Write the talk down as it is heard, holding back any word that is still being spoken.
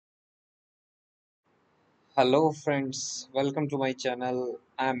Hello friends, welcome to my channel.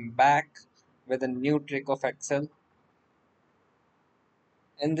 I'm back with a new trick of Excel.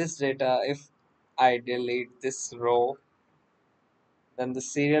 In this data, if I delete this row, then the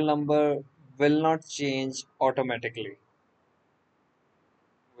serial number will not change automatically.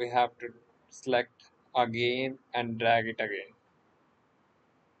 We have to select again and drag it again.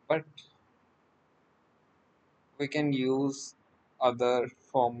 But we can use other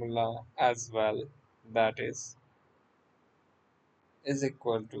formula as well, that is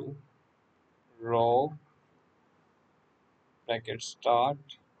equal to row bracket start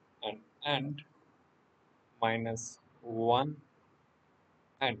and end minus 1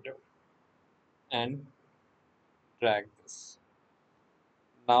 enter and drag this.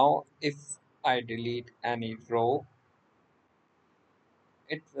 Now if I delete any row,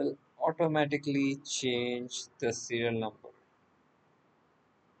 it will automatically change the serial number.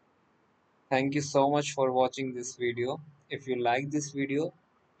 Thank you so much for watching this video. If you like this video,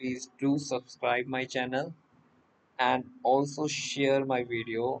 please do subscribe my channel and also share my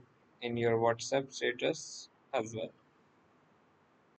video in your WhatsApp status as well.